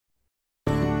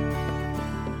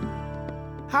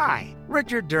Hi,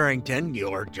 Richard Durrington,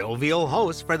 your jovial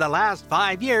host for the last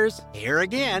 5 years, here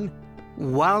again.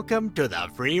 Welcome to the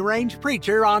Free Range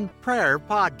Preacher on Prayer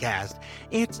podcast.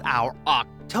 It's our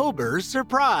October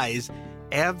surprise.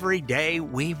 Every day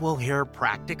we will hear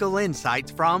practical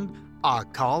insights from A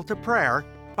Call to Prayer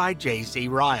by J.C.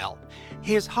 Ryle.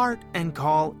 His heart and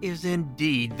call is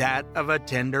indeed that of a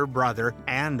tender brother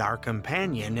and our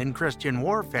companion in Christian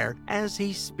warfare as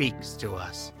he speaks to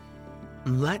us.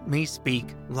 Let me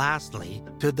speak, lastly,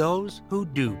 to those who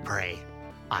do pray.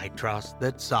 I trust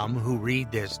that some who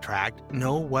read this tract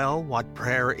know well what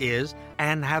prayer is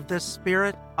and have the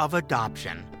spirit of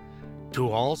adoption. To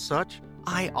all such,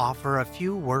 I offer a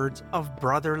few words of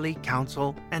brotherly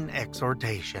counsel and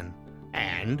exhortation.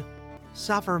 And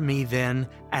suffer me then,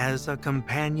 as a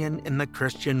companion in the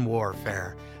Christian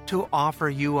warfare, to offer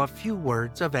you a few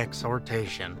words of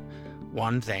exhortation.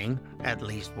 One thing, at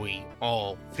least we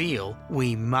all feel,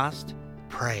 we must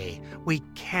pray. We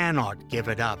cannot give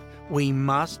it up. We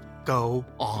must go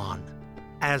on.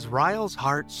 As Ryle's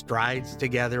heart strides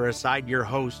together aside your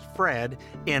host, Fred,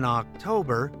 in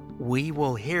October, we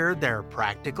will hear their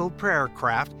practical prayer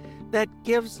craft that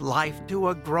gives life to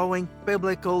a growing,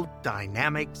 biblical,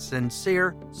 dynamic,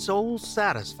 sincere,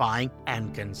 soul-satisfying,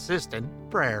 and consistent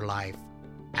prayer life.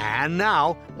 And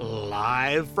now,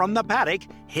 live from the paddock,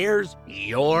 here's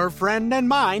your friend and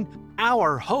mine,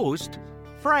 our host,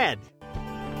 Fred.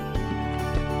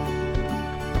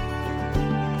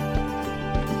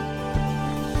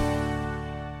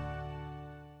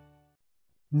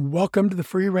 Welcome to the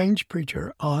Free Range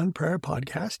Preacher on Prayer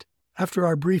podcast. After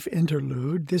our brief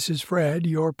interlude, this is Fred,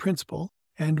 your principal,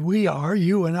 and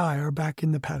you and I are back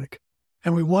in the paddock.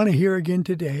 And we want to hear again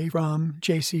today from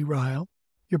J.C. Ryle.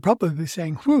 You're probably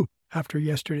saying, whew, after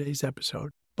yesterday's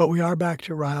episode, but we are back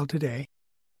to Ryle today.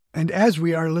 And as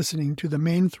we are listening to the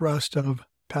main thrust of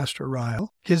Pastor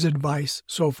Ryle, his advice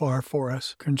so far for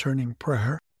us concerning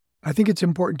prayer, I think it's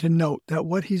important to note that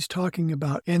what he's talking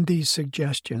about in these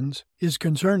suggestions is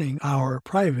concerning our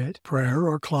private prayer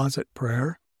or closet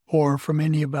prayer, or for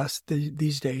many of us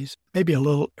these days, maybe a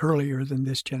little earlier than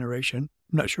this generation.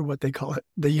 I'm not sure what they call it.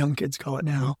 The young kids call it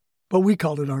now, but we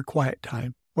called it our quiet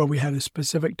time, where we had a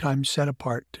specific time set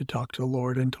apart to talk to the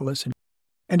Lord and to listen.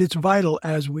 And it's vital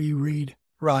as we read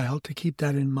Ryle to keep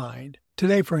that in mind.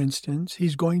 Today, for instance,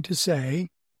 he's going to say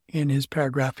in his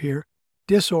paragraph here,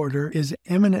 disorder is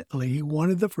eminently one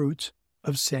of the fruits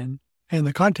of sin. And in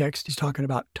the context, he's talking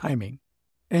about timing.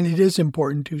 And it is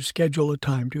important to schedule a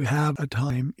time, to have a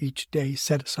time each day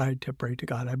set aside to pray to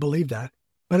God. I believe that.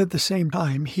 But at the same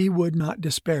time, he would not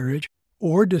disparage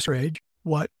or discourage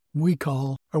what we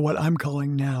call, or what I'm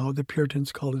calling now, the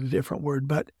Puritans called it a different word,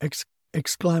 but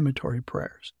exclamatory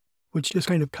prayers, which just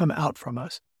kind of come out from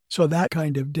us. So that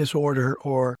kind of disorder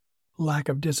or lack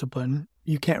of discipline,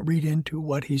 you can't read into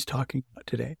what he's talking about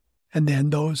today. And then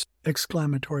those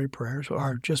exclamatory prayers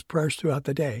are just prayers throughout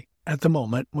the day, at the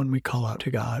moment when we call out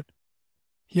to God.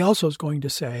 He also is going to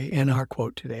say in our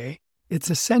quote today, it's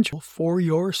essential for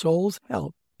your soul's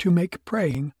health to make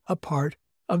praying a part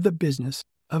of the business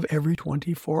of every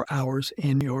 24 hours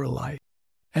in your life.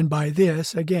 And by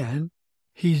this, again,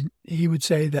 he would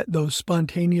say that those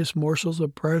spontaneous morsels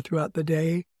of prayer throughout the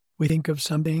day, we think of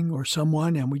something or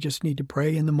someone and we just need to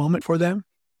pray in the moment for them.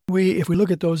 If we look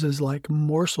at those as like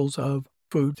morsels of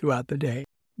food throughout the day,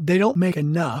 they don't make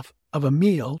enough of a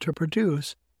meal to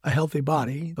produce a healthy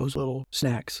body, those little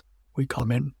snacks, we call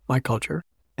them in my culture.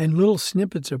 And little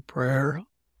snippets of prayer,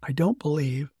 I don't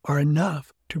believe, are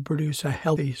enough to produce a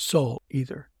healthy soul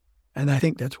either. And I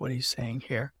think that's what he's saying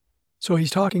here. So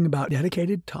he's talking about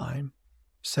dedicated time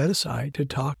set aside to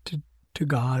talk to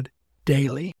God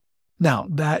daily. Now,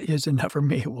 that is enough for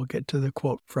me. We'll get to the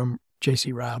quote from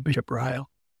J.C. Ryle, Bishop Ryle.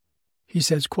 He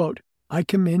says, quote, I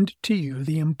commend to you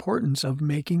the importance of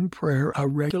making prayer a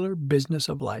regular business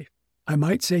of life. I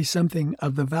might say something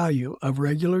of the value of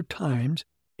regular times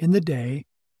in the day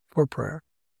for prayer.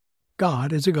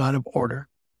 God is a God of order.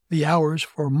 The hours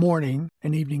for morning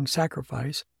and evening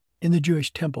sacrifice in the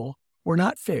Jewish temple were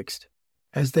not fixed,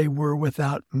 as they were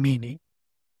without meaning.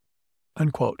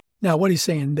 Unquote. Now, what he's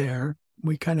saying there,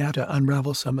 we kind of have to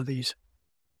unravel some of these,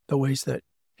 the ways that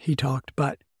he talked,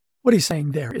 but what he's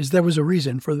saying there is there was a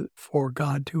reason for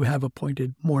God to have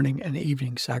appointed morning and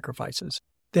evening sacrifices.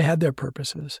 They had their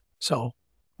purposes. So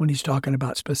when he's talking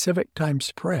about specific times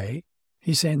to pray,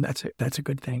 he's saying that's a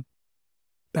good thing.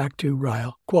 Back to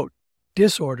Ryle, quote,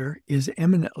 disorder is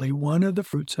eminently one of the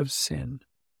fruits of sin,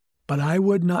 but I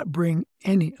would not bring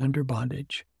any under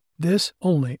bondage. This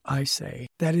only I say,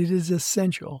 that it is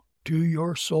essential to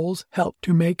your soul's health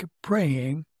to make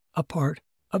praying a part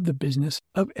of the business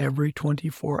of every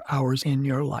 24 hours in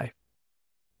your life."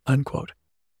 Unquote.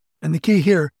 And the key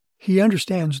here, he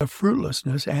understands the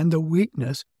fruitlessness and the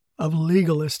weakness of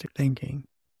legalistic thinking.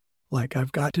 Like,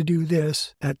 I've got to do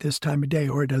this at this time of day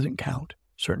or it doesn't count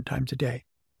certain times a day.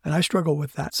 And I struggle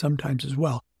with that sometimes as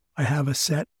well. I have a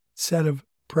set of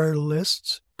prayer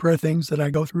lists, prayer things that I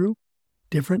go through,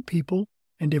 different people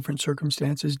in different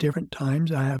circumstances, different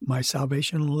times. I have my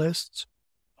salvation lists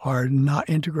are not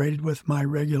integrated with my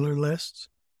regular lists.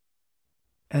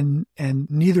 And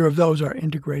neither of those are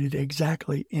integrated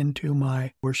exactly into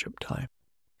my worship time.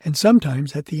 And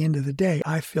sometimes at the end of the day,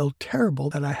 I feel terrible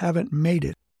that I haven't made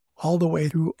it all the way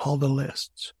through all the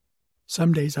lists.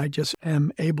 Some days I just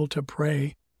am able to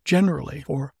pray generally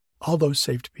for all those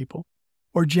saved people,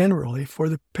 or generally for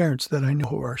the parents that I know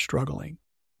who are struggling.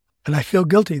 And I feel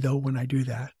guilty though when I do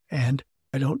that. And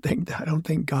I don't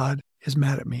think God is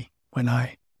mad at me when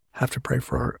I have to pray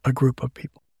for a group of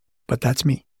people. But that's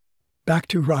me. Back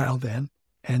to Ryle then,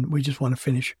 and we just want to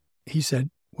finish. He said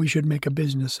we should make a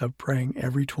business of praying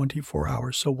every 24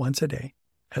 hours, so once a day,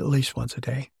 at least once a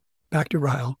day. Back to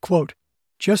Ryle, quote,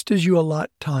 "Just as you allot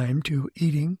time to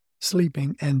eating,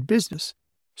 sleeping, and business,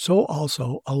 so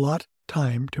also allot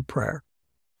time to prayer.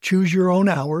 Choose your own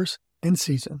hours and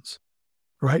seasons."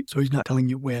 Right? So he's not telling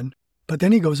you when. But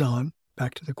then he goes on,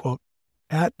 back to the quote,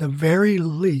 "At the very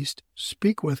least,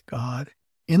 speak with God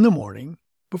in the morning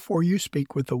before you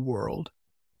speak with the world."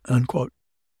 Unquote.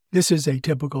 This is a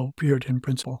typical Puritan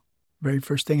principle. Very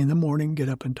first thing in the morning, get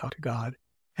up and talk to God.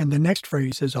 And the next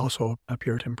phrase is also a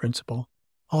Puritan principle,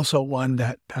 also one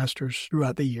that pastors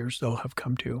throughout the years, though, have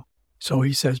come to. So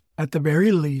he says, at the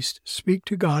very least, speak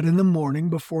to God in the morning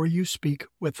before you speak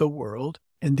with the world.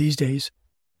 In these days,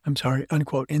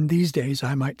 unquote, in these days,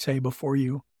 I might say before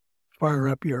you fire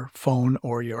up your phone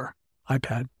or your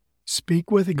iPad. Speak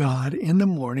with God in the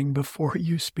morning before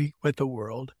you speak with the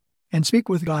world, and speak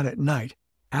with God at night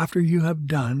after you have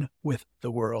done with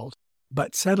the world.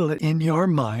 But settle it in your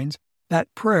minds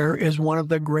that prayer is one of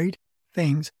the great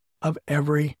things of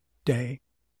every day.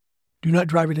 Do not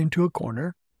drive it into a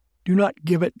corner. Do not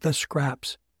give it the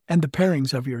scraps and the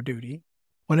parings of your duty.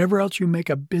 Whatever else you make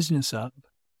a business of,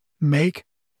 make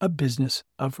a business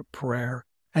of prayer.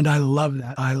 And I love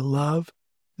that. I love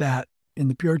that in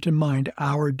the Puritan mind,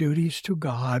 our duties to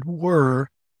God were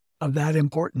of that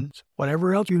importance.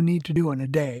 Whatever else you need to do in a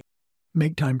day,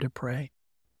 make time to pray.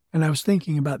 And I was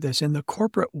thinking about this. In the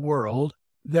corporate world,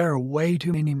 there are way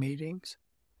too many meetings.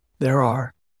 There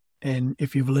are. And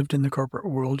if you've lived in the corporate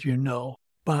world, you know.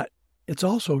 But it's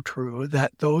also true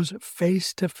that those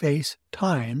face-to-face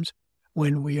times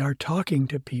when we are talking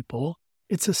to people,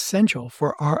 it's essential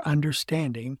for our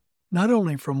understanding, not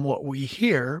only from what we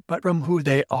hear, but from who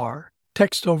they are.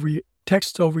 Texts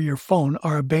over your phone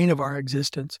are a bane of our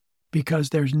existence because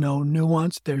there's no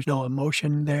nuance, there's no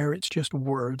emotion there, it's just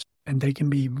words, and they can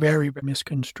be very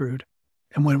misconstrued.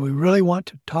 And when we really want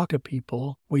to talk to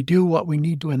people, we do what we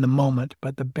need to in the moment,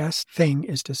 but the best thing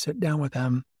is to sit down with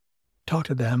them, talk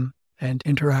to them, and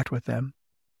interact with them.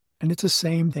 And it's the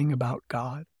same thing about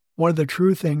God. One of the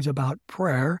true things about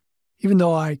prayer, even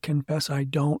though I confess I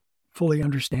don't fully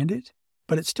understand it,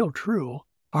 but it's still true,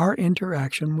 our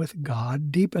interaction with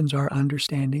God deepens our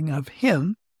understanding of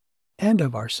Him and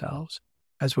of ourselves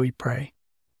as we pray.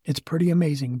 It's pretty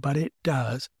amazing, but it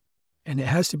does. And it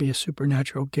has to be a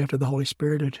supernatural gift of the Holy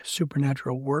Spirit, a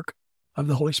supernatural work of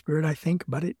the Holy Spirit, I think,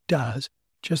 but it does,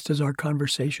 just as our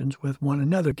conversations with one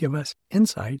another give us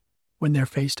insight when they're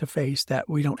face-to-face that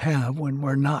we don't have when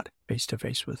we're not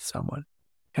face-to-face with someone.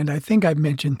 And I think I've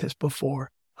mentioned this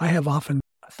before. I have often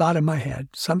thought in my head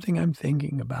something I'm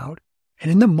thinking about,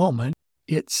 and in the moment,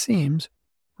 it seems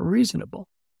reasonable.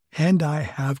 And I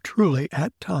have truly,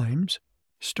 at times,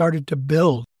 started to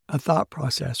build a thought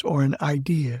process or an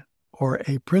idea or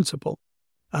a principle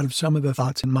out of some of the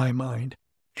thoughts in my mind.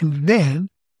 And then,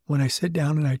 when I sit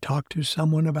down and I talk to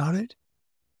someone about it,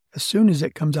 as soon as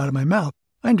it comes out of my mouth,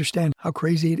 I understand how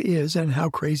crazy it is and how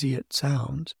crazy it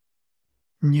sounds.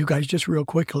 And you guys just real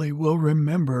quickly will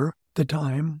remember the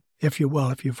time, if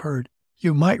you've heard,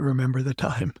 you might remember the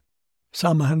time.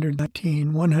 Psalm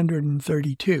 119,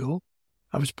 132,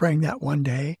 I was praying that one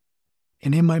day,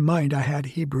 and in my mind I had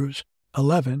Hebrews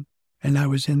 11, and I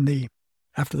was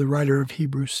after the writer of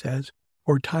Hebrews says,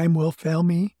 "For time will fail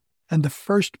me," and the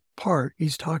first part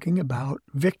he's talking about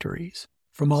victories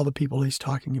from all the people he's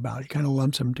talking about. He kind of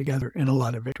lumps them together in a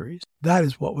lot of victories. That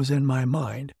is what was in my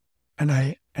mind, and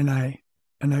I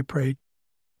prayed.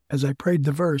 As I prayed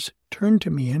the verse, "Turn to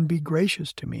me and be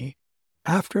gracious to me,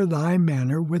 after thy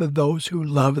manner with those who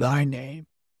love thy name."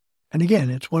 And again,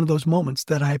 it's one of those moments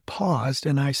that I paused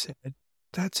and I said,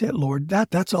 That's it, Lord.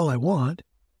 That's all I want.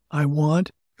 I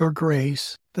want your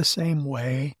grace the same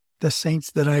way the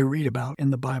saints that I read about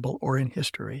in the Bible or in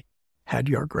history had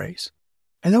your grace.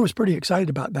 And I was pretty excited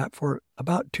about that for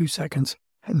about 2 seconds.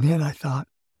 And then I thought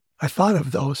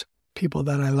of those people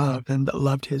that I loved and that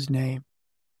loved his name.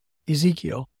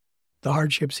 Ezekiel, the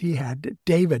hardships he had.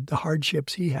 David, the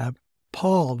hardships he had.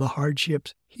 Paul, the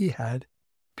hardships he had.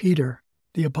 Peter,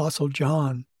 the Apostle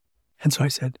John. And so I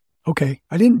said, okay,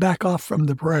 I didn't back off from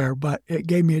the prayer, but it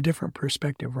gave me a different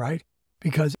perspective, right?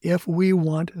 Because if we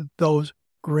want those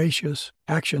gracious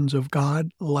actions of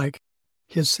God like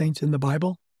his saints in the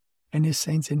Bible and his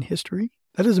saints in history,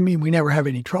 that doesn't mean we never have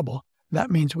any trouble. That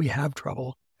means we have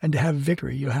trouble. And to have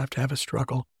victory, you have to have a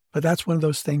struggle. But that's one of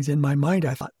those things in my mind.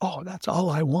 I thought, oh, that's all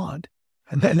I want.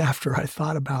 And then after I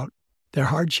thought about their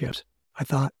hardships, I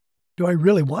thought, do I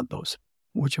really want those?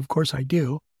 Which of course I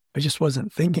do. I just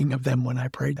wasn't thinking of them when I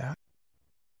prayed that.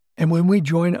 And when we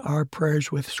join our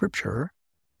prayers with Scripture,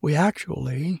 we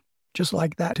actually, just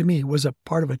like that to me, was a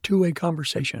part of a two-way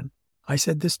conversation. I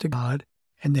said this to God,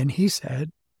 and then he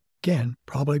said, again,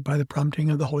 probably by the prompting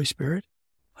of the Holy Spirit,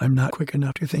 I'm not quick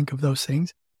enough to think of those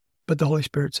things, but the Holy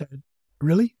Spirit said,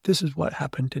 really? This is what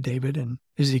happened to David and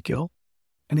Ezekiel.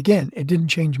 And again, it didn't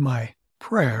change my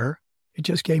prayer. It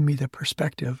just gave me the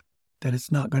perspective that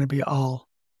it's not going to be all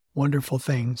wonderful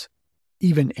things,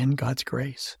 even in God's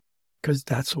grace, because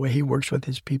that's the way he works with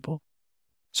his people.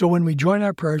 So when we join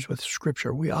our prayers with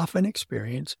Scripture, we often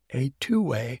experience a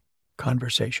two-way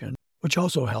conversation, which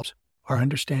also helps our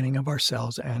understanding of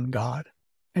ourselves and God.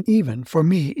 And even, for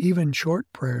me, even short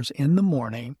prayers in the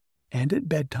morning and at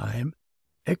bedtime,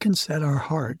 it can set our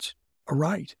hearts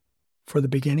aright for the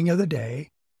beginning of the day,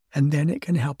 and then it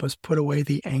can help us put away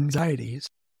the anxieties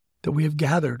that we have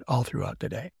gathered all throughout the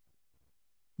day.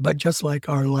 But just like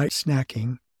our light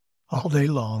snacking all day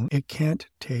long, it can't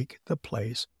take the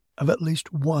place of at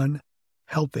least one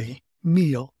healthy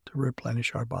meal to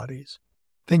replenish our bodies.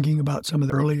 Thinking about some of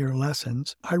the earlier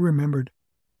lessons, I remembered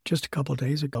just a couple of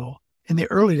days ago, in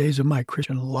the early days of my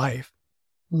Christian life,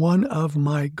 one of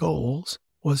my goals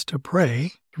was to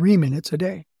pray 3 minutes a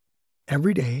day,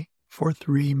 every day for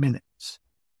 3 minutes.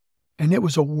 And it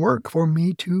was a work for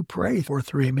me to pray for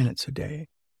 3 minutes a day.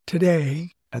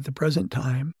 Today, at the present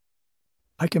time,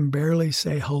 I can barely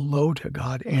say hello to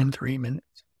God in 3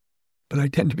 minutes, but I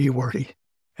tend to be wordy,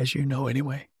 as you know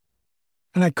anyway.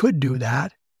 And I could do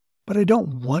that, but I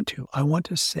don't want to. I want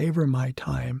to savor my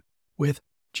time with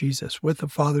Jesus, with the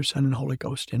Father, Son, and Holy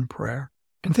Ghost in prayer.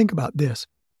 And think about this.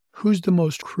 Who's the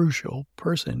most crucial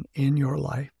person in your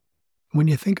life? When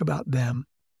you think about them,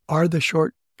 are the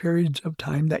short periods of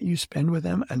time that you spend with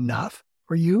them enough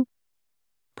for you?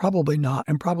 Probably not,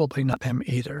 and probably not them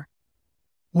either.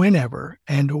 Whenever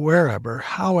and wherever,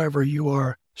 however you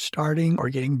are starting or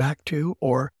getting back to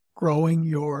or growing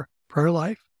your prayer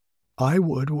life, I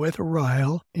would, with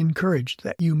Ryle, encourage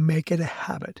that you make it a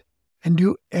habit and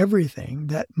do everything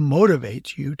that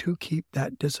motivates you to keep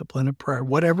that discipline of prayer,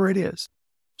 whatever it is.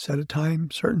 Set a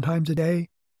time, certain times a day,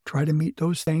 try to meet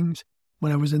those things.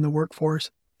 When I was in the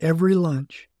workforce, every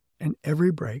lunch and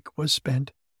every break was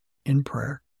spent in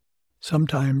prayer.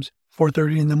 Sometimes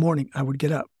 4:30 in the morning, I would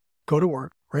get up, go to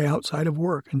work, pray outside of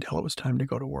work until it was time to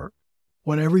go to work.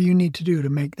 Whatever you need to do to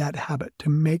make that habit, to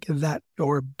make that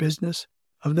your business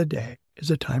of the day,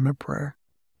 is a time of prayer.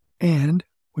 And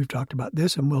we've talked about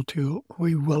this, and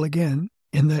we will again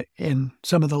in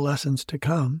some of the lessons to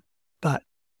come. But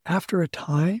after a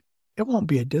time, it won't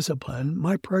be a discipline.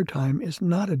 My prayer time is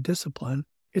not a discipline.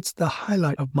 It's the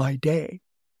highlight of my day.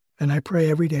 And I pray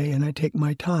every day, and I take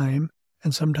my time,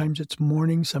 and sometimes it's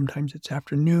morning, sometimes it's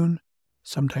afternoon,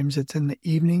 sometimes it's in the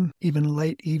evening, even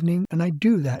late evening. And I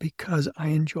do that because I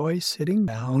enjoy sitting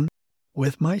down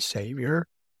with my Savior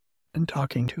and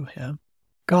talking to him.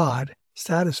 God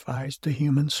satisfies the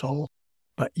human soul,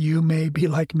 but you may be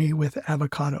like me with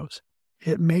avocados.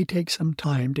 It may take some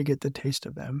time to get the taste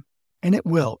of them, and it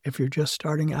will if you're just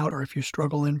starting out or if you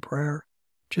struggle in prayer.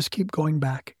 Just keep going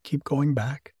back, keep going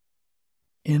back.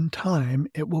 In time,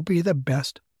 it will be the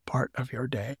best part of your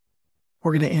day.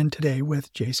 We're going to end today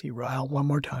with J.C. Ryle one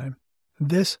more time.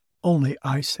 This only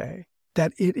I say,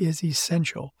 that it is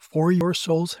essential for your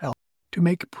soul's health to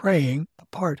make praying a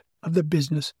part of the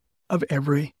business of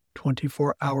every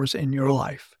 24 hours in your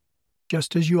life.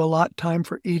 Just as you allot time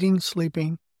for eating,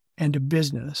 sleeping, and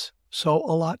business, so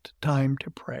allot time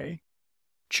to pray.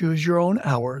 Choose your own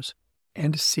hours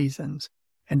and seasons,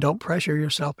 and don't pressure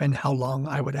yourself in how long.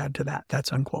 I would add to that.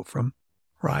 That's unquote from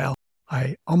Ryle.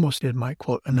 I almost did my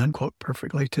quote and unquote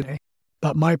perfectly today,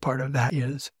 but my part of that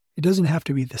is it doesn't have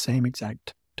to be the same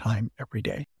exact time every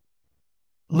day.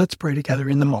 Let's pray together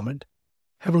in the moment.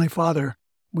 Heavenly Father,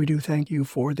 we do thank you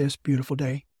for this beautiful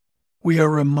day. We are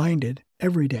reminded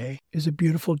every day is a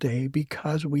beautiful day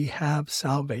because we have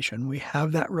salvation. We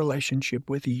have that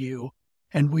relationship with you,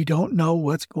 and we don't know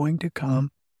what's going to come,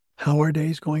 how our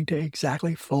day is going to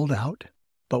exactly fold out,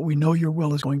 but we know your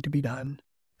will is going to be done,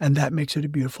 and that makes it a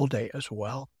beautiful day as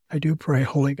well. I do pray,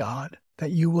 Holy God,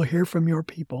 that you will hear from your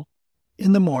people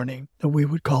in the morning, that we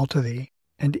would call to thee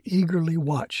and eagerly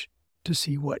watch to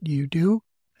see what you do,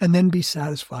 and then be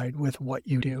satisfied with what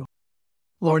you do.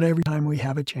 Lord, every time we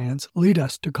have a chance, lead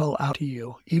us to call out to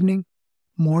you. Evening,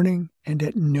 morning, and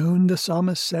at noon, the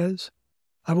psalmist says,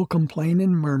 I will complain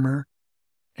and murmur,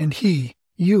 and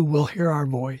you will hear our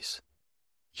voice.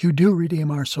 You do redeem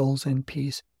our souls in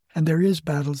peace, and there is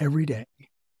battles every day.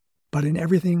 But in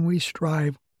everything we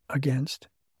strive against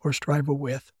or strive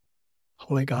with,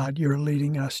 Holy God, you're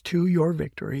leading us to your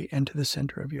victory and to the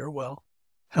center of your will.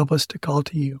 Help us to call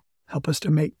to you. Help us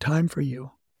to make time for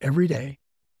you every day.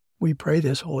 We pray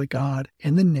this, Holy God,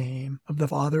 in the name of the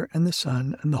Father and the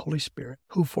Son and the Holy Spirit,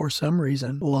 who for some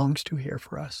reason longs to hear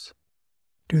for us.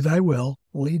 Do thy will,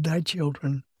 lead thy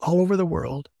children all over the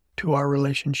world to our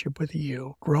relationship with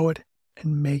you. Grow it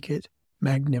and make it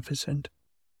magnificent.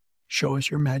 Show us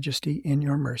your majesty in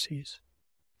your mercies.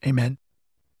 Amen.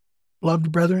 Loved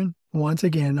brethren, once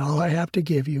again, all I have to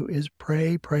give you is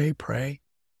pray, pray, pray.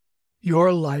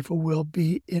 Your life will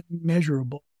be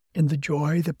immeasurable in the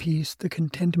joy, the peace, the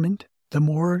contentment, the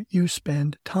more you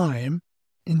spend time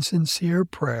in sincere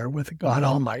prayer with God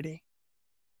Almighty.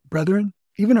 Brethren,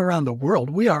 even around the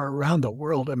world, we are around the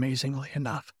world amazingly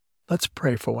enough. Let's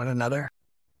pray for one another.